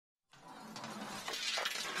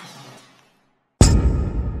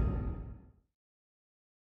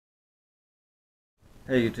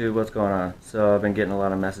Hey YouTube, what's going on? So I've been getting a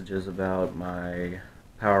lot of messages about my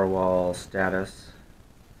Powerwall status.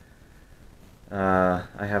 I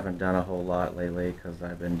haven't done a whole lot lately because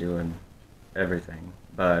I've been doing everything.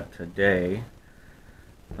 But today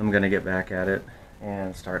I'm going to get back at it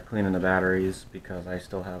and start cleaning the batteries because I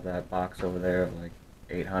still have that box over there of like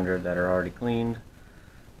 800 that are already cleaned.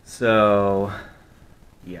 So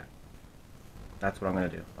yeah, that's what I'm going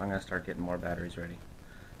to do. I'm going to start getting more batteries ready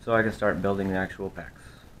so I can start building the actual packs.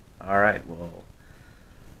 Alright, well,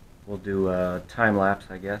 we'll do a time lapse,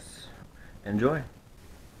 I guess. Enjoy.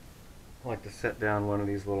 I like to set down one of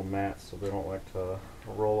these little mats so they don't like to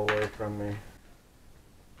roll away from me.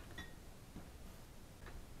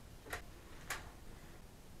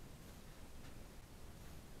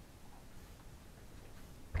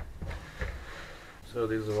 So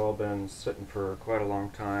these have all been sitting for quite a long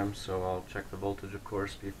time, so I'll check the voltage, of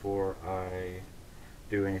course, before I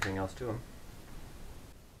do anything else to them.